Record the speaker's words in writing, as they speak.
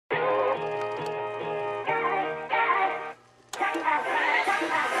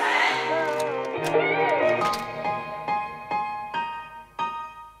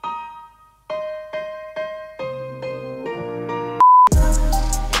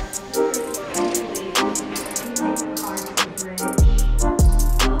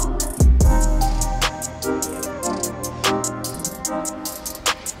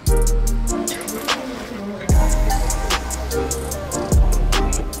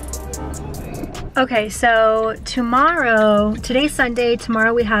Okay, so today's Sunday,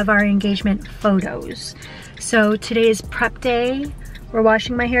 tomorrow we have our engagement photos. So today is prep day. We're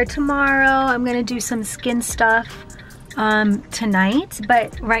washing my hair tomorrow. I'm gonna do some skin stuff tonight,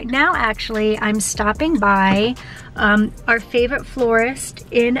 but right now actually I'm stopping by our favorite florist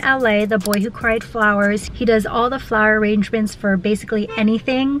in LA, the Boy Who Cried Flowers. He does all the flower arrangements for basically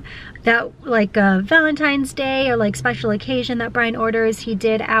anything that, like Valentine's Day or like special occasion that Brian orders. He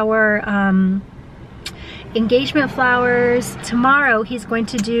did our engagement flowers. Tomorrow he's going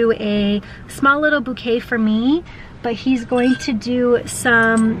to do a small little bouquet for me, but he's going to do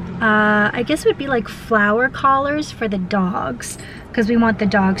some, I guess it would be like flower collars for the dogs, because we want the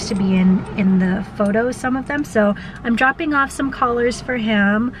dogs to be in the photos, some of them. So I'm dropping off some collars for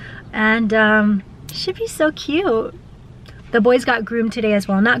him, and should be so cute. The boys got groomed today as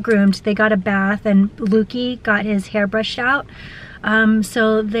well. Not groomed, they got a bath, and Lukey got his hair brushed out.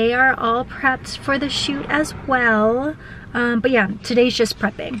 So they are all prepped for the shoot as well. But yeah, today's just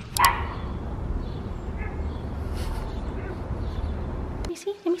prepping. Let me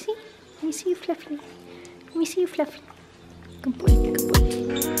see, let me see. Let me see you, Fluffy. Let me see you, Fluffy. Good boy, good boy.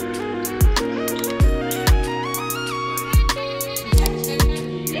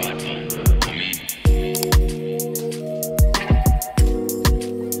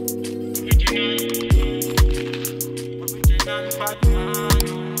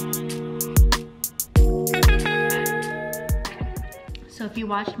 So if you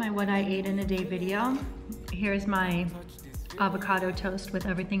watched my what I ate in a day video, here's my avocado toast with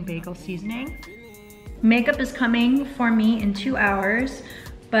everything bagel seasoning. Makeup is coming for me in 2 hours,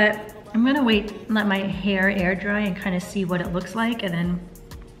 but I'm gonna wait and let my hair air dry and kind of see what it looks like, and then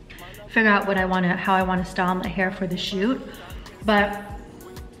figure out how I wanna style my hair for the shoot. But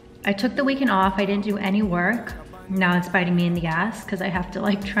I took the weekend off, I didn't do any work. Now it's biting me in the ass because I have to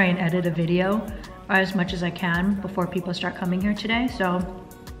like try and edit a video as much as I can before people start coming here today. So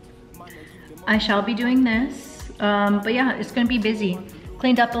I shall be doing this, but yeah, it's gonna be busy.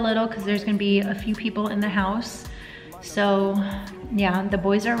 Cleaned up a little because there's gonna be a few people in the house. So yeah, the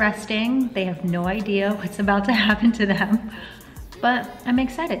boys are resting. They have no idea what's about to happen to them, but I'm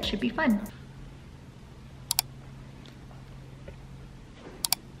excited, should be fun.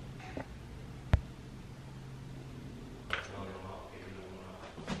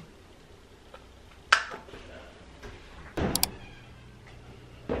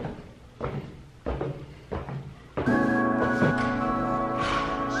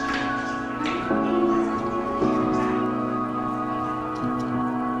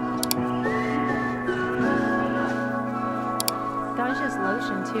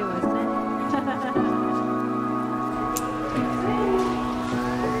 Lotion too, isn't it?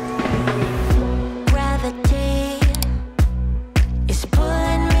 Gravity is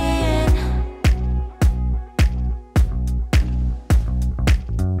pulling me in,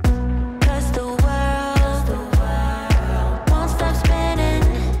 'cause the world won't stop spinning,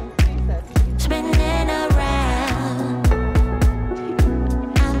 spinning around.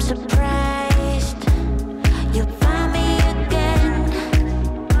 I'm surprised you find me again.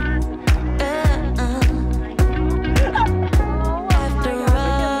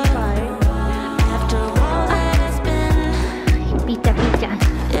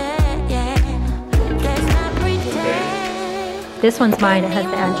 This one's mine, it has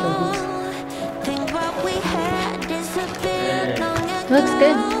the anchovies. Looks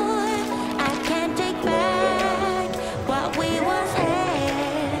good.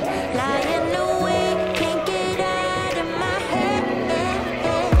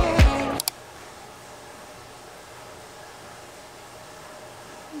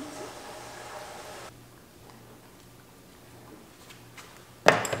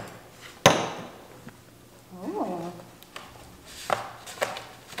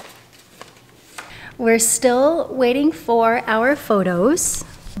 We're still waiting for our photos,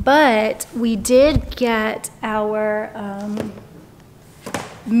 but we did get our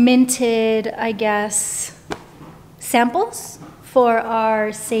minted, I guess, samples for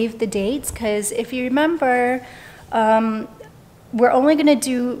our save the dates, because if you remember, we're only gonna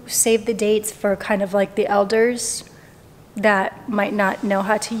do save the dates for kind of like the elders that might not know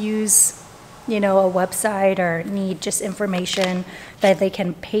how to use, you know, a website or need just information that they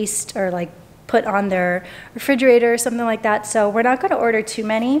can paste or like put on their refrigerator or something like that. So we're not going to order too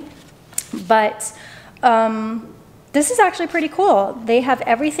many, but this is actually pretty cool. They have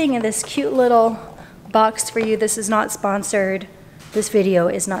everything in this cute little box for you. This is not sponsored. This video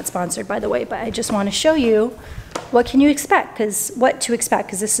is not sponsored, by the way, but I just want to show you what to expect, because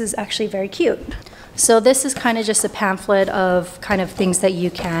this is actually very cute. So this is kind of just a pamphlet of kind of things that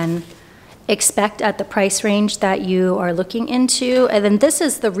you can expect at the price range that you are looking into. And then this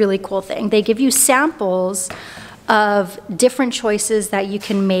is the really cool thing. They give you samples of different choices that you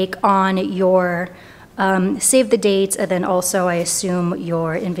can make on your save the dates, and then also I assume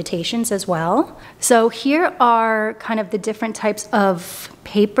your invitations as well. So here are kind of the different types of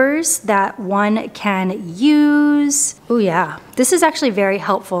papers that one can use. Oh yeah, this is actually very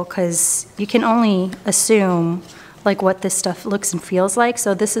helpful because you can only assume like what this stuff looks and feels like.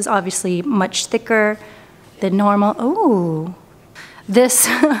 So this is obviously much thicker than normal. Oh, this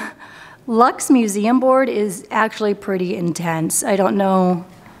Lux Museum board is actually pretty intense. I don't know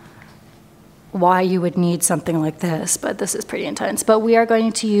why you would need something like this, but this is pretty intense. But we are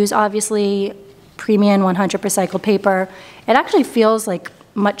going to use obviously premium 100% recycled paper. It actually feels like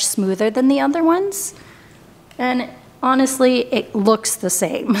much smoother than the other ones. And honestly, it looks the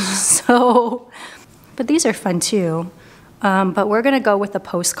same. So, but these are fun too. But we're gonna go with a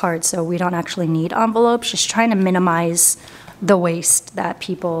postcard so we don't actually need envelopes, just trying to minimize the waste that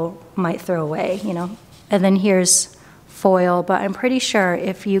people might throw away, you know? And then here's foil, but I'm pretty sure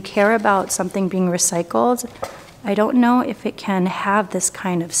if you care about something being recycled, I don't know if it can have this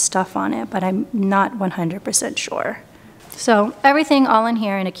kind of stuff on it, but I'm not 100% sure. So everything all in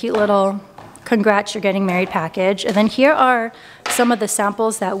here in a cute little congrats you're getting married package. And then here are some of the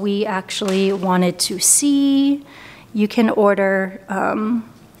samples that we actually wanted to see. You can order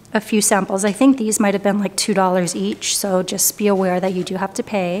a few samples. I think these might have been like $2 each, so just be aware that you do have to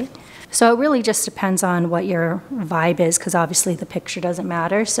pay. So it really just depends on what your vibe is, because obviously the picture doesn't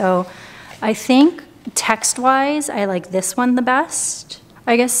matter. So I think text-wise, I like this one the best.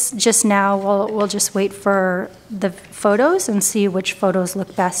 I guess just now we'll just wait for the photos and see which photos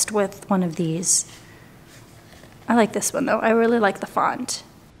look best with one of these. I like this one though. I really like the font.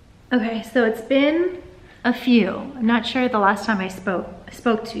 Okay, so it's been a few. I'm not sure the last time I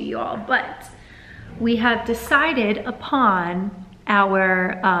spoke to you all, but we have decided upon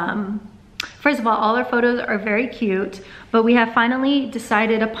our, first of all our photos are very cute, but we have finally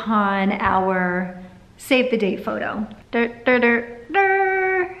decided upon our save the date photo.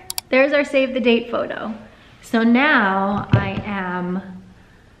 There's our save the date photo. So now I am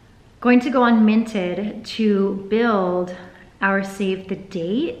going to go on Minted to build our save the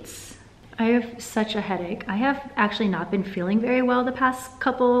dates. I have such a headache. I have actually not been feeling very well the past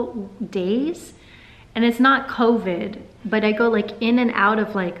couple days. And it's not COVID, but I go like in and out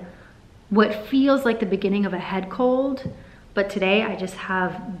of like what feels like the beginning of a head cold. But today I just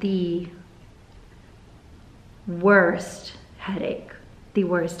have the worst headache,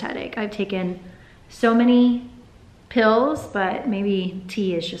 I've taken so many pills, but maybe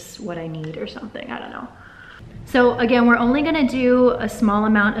tea is just what I need or something, I don't know. So again, we're only gonna do a small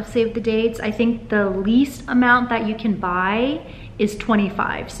amount of save the dates. I think the least amount that you can buy is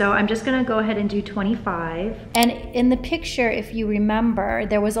 25. So I'm just gonna go ahead and do 25. And in the picture, if you remember,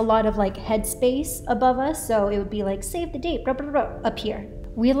 there was a lot of like headspace above us. So it would be like save the date, blah, blah, blah, up here.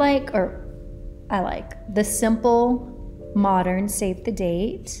 We like, or I like the simple, modern save the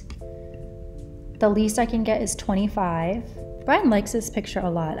date. The least I can get is 25. Brian likes this picture a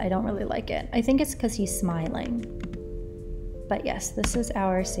lot. I don't really like it. I think it's because he's smiling. But yes, this is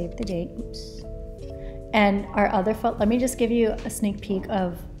our save the date. Oops. And our other photo, let me just give you a sneak peek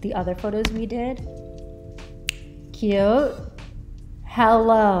of the other photos we did. Cute.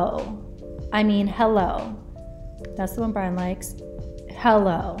 Hello. I mean, hello. That's the one Brian likes.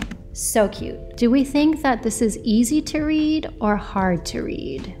 Hello. So cute. Do we think that this is easy to read or hard to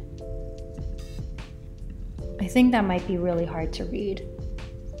read? I think that might be really hard to read.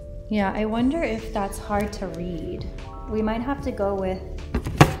 Yeah, I wonder if that's hard to read. We might have to go with,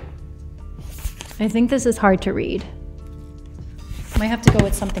 I think this is hard to read. Might have to go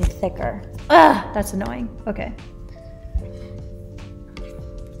with something thicker. Ugh, that's annoying. Okay.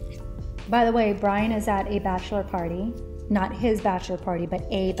 By the way, Brian is at a bachelor party. Not his bachelor party, but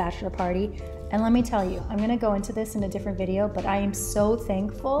a bachelor party. And let me tell you, I'm gonna go into this in a different video, but I am so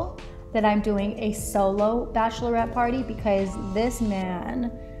thankful that I'm doing a solo bachelorette party because this man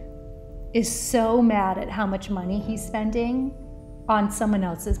is so mad at how much money he's spending on someone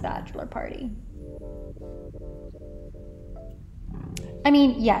else's bachelor party. I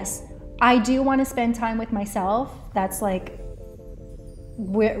mean, yes, I do want to spend time with myself. That's like,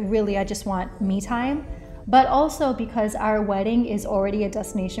 really, I just want me time. But also because our wedding is already a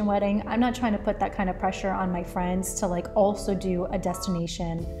destination wedding, I'm not trying to put that kind of pressure on my friends to like also do a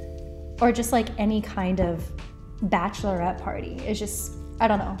destination or just like any kind of bachelorette party. It's just, I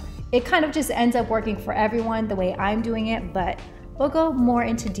don't know. It kind of just ends up working for everyone the way I'm doing it, but we'll go more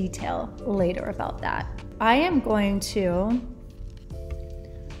into detail later about that. I am going to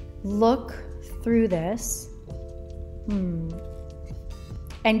look through this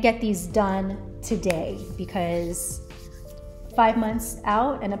and get these done today, because 5 months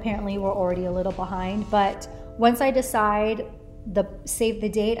out and apparently we're already a little behind. But once I decide save the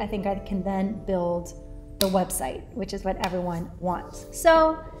date, I think I can then build the website, which is what everyone wants.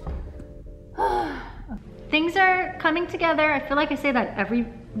 So things are coming together. I feel like I say that every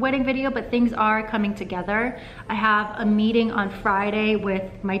wedding video, but things are coming together. I have a meeting on Friday with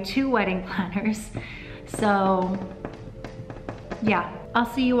my 2 wedding planners. So yeah, I'll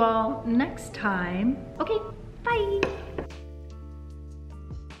see you all next time. Okay, bye.